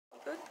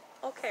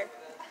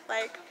there.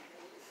 Like,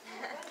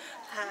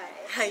 hi,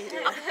 how you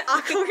doing?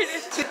 awkward.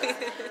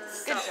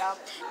 Good job.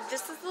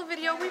 This is the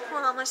video we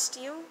promised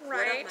you,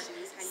 right? What up,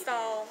 Mondays? How you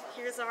So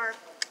here's our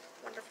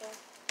wonderful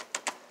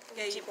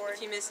Ouija board.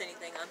 If you miss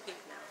anything, I'm pink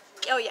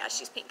now. Oh yeah,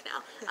 she's pink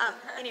now.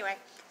 Anyway,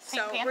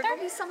 so we're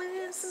gonna be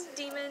summoning some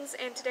demons,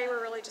 and today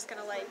we're really just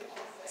gonna like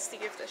see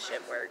if this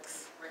shit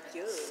works.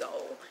 Good. So,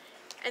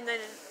 and then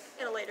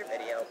in a later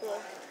video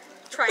we'll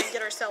try and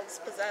get ourselves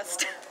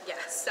possessed.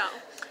 Yes. So,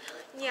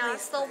 yeah.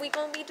 So we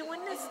gonna be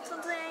doing this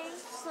today.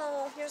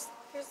 So here's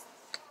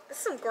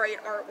some great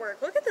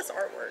artwork. Look at this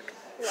artwork.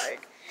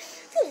 Like,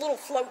 it's a little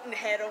floating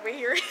head over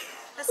here.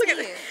 Look at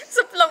it. It's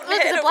a floating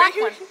head over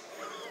here.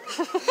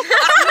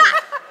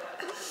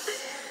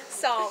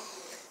 So,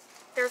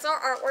 there's our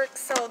artwork.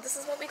 So, this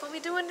is what we're going to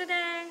be doing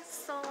today.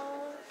 So,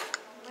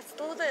 let's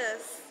do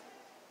this.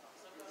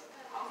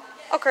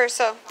 Okay,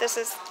 so this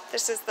is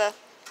the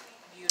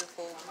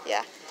Beautiful.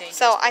 Yeah.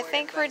 So, I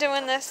think we're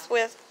doing this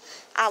with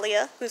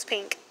Alia, who's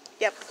pink.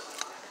 Yep.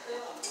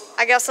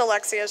 I guess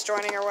Alexia's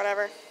joining or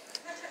whatever.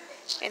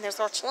 And there's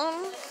our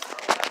clone.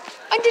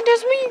 I think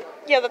there's me.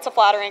 Yeah, that's a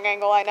flattering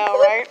angle, I know,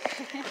 right?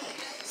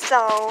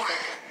 So,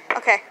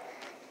 okay.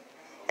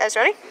 You guys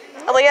ready?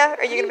 Aaliyah,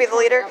 are you going to be the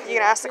leader? Are you going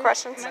to ask the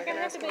questions? Are you going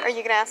to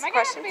ask the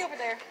questions?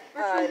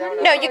 I don't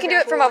know. No, you can do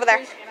it from over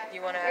there.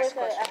 You want to ask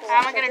questions?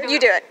 How am I going to do You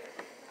do it.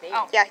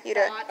 Oh. Yeah, you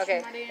do it.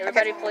 Okay,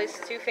 everybody place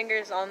 2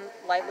 fingers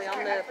lightly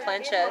on the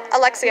planchette.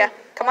 Alexia,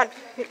 come on.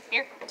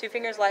 Here. 2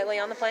 fingers lightly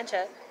on the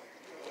planchette.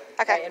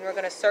 Okay. And we're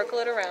going to circle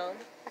it around.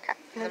 Okay.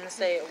 I'm going to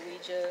say,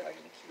 Ouija, are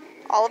you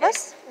here? All of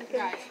us?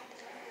 Guys.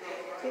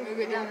 Move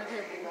it down the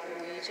table.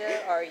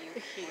 Ouija, are you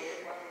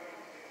here?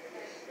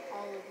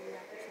 All of you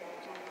have to say what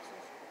Jesus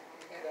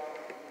says.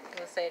 I'm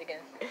going to say it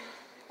again.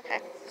 Okay.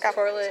 Just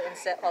twirl it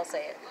and I'll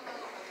say it.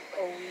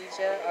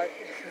 Ouija,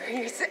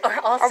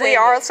 Are we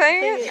all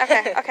saying it?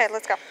 Okay, okay,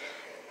 let's go.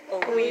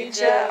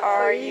 Ouija,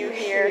 are you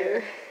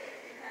here?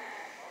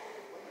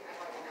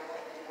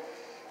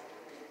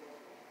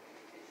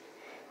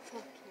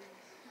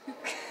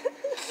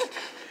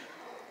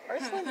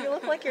 Ursula, you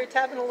look like you're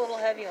tapping a little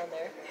heavy on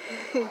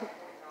there.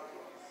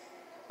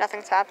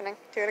 Nothing's happening.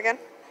 Do it again.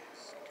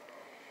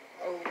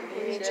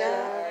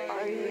 Ouija,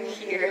 are you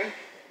here?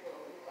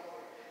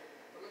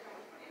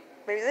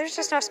 Maybe there's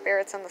just no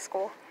spirits in the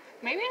school.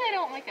 Maybe they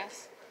don't like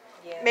us.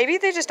 Yeah. Maybe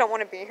they just don't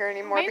want to be here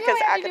anymore Maybe because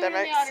we have to do it in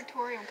academics. the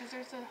auditorium, because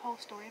there's a whole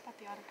story about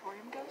the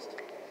auditorium ghost.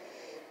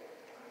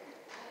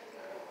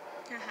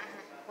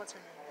 What's her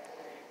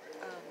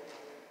name?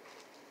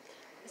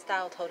 Miss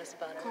Dial told us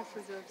about it.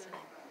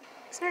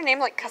 Isn't her name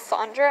like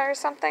Cassandra or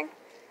something?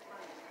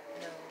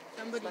 No.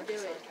 Somebody do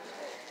it.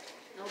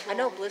 I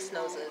know Bliss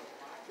knows it.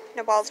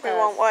 No balls, we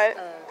won't what?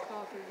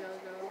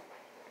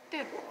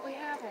 Dude, we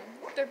have them.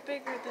 They're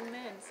bigger than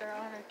men's. They're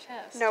on our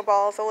chest. No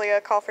balls,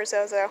 Aaliyah, call for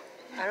Zozo.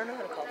 I don't know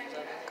how to call for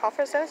Zozo. Call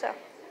for Zozo.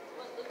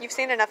 You've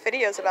seen enough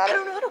videos about I it.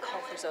 don't know how to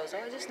call for Zozo.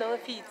 I just know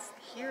if he's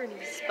here and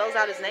he spells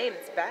out his name,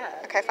 it's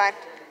bad. Okay, fine.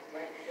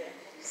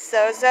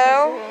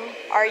 Zozo,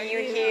 are you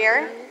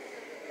here?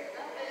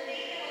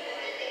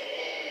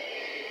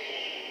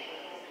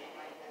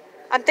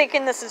 I'm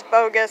thinking this is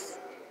bogus.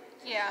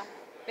 Yeah.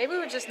 Maybe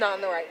we're just not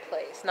in the right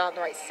place, not in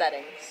the right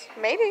settings.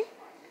 Maybe.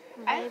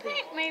 I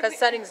think maybe. Because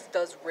settings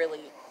does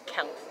really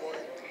count for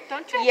it.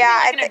 Don't you have Yeah,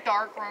 to be like in a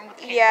dark room with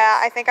candles? Yeah,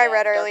 I think I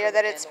read darker earlier that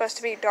candles. it's supposed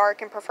to be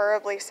dark and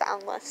preferably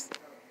soundless.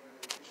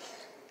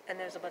 And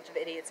there's a bunch of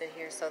idiots in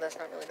here, so that's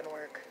not really going to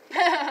work.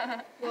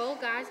 Well,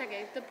 guys, I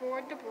gave the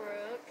board to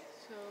Brooke,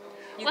 so...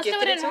 You let's do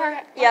gifted it it in to her...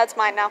 her? Yeah, it's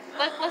mine now.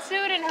 Let's do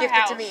it in her Gift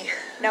house. it to me.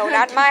 No,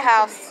 not in my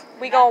house.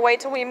 We gonna wait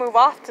till we move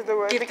off to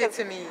do it. Gift it because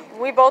to me.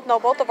 We both know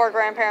both of our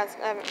grandparents,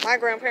 my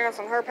grandparents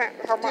and her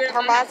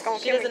mom's gonna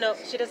She kill me. doesn't know.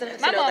 She doesn't have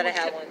to My know mom that I would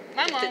have kill- one.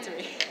 my Gift mom- it to me.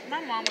 me.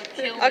 My mom would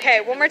kill me.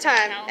 Okay, one more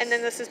time, House. and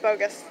then this is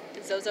bogus.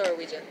 Zozo or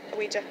Ouija?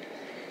 Ouija.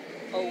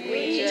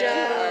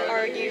 Ouija,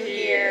 are you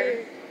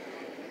here?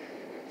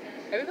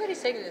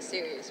 Everybody's taking this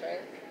serious,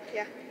 right?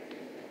 Yeah.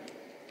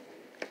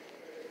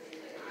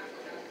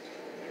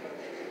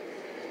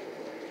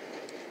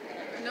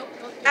 Nope.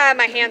 Ah,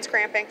 my hand's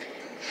cramping.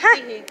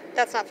 Ha!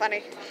 That's not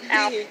funny. Ow.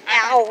 I find it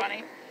Ow.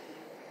 funny.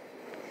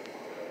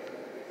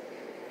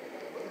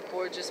 The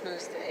board just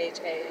moves to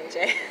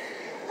H-A-H-A.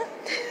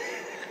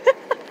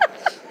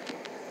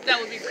 That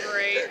would be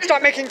great.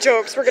 Stop making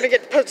jokes. We're gonna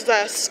get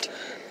possessed.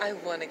 I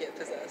want to get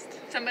possessed.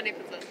 Somebody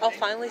possessed I'll me.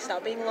 finally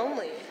stop being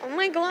lonely. Oh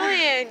my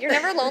god. You're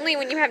never lonely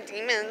when you have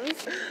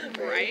demons.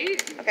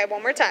 Right? Okay,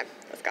 one more time.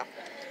 Let's go.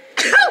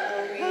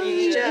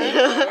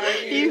 Ouija, are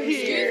you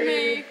Excuse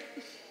me.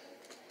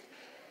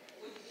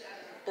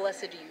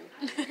 Blessed you.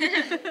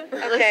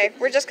 Okay,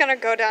 we're just gonna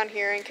go down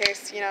here in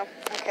case, you know.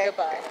 Okay.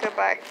 Goodbye.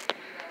 Goodbye.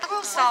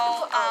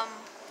 So,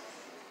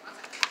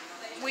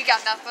 we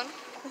got nothing.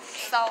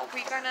 So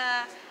we're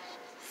gonna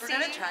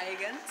try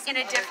again. in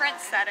a different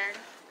setting.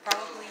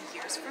 Probably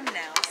years from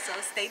now, so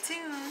stay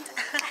tuned.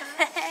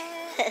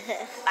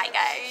 Bye,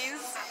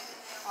 guys.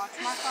 Watch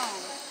my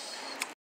phone.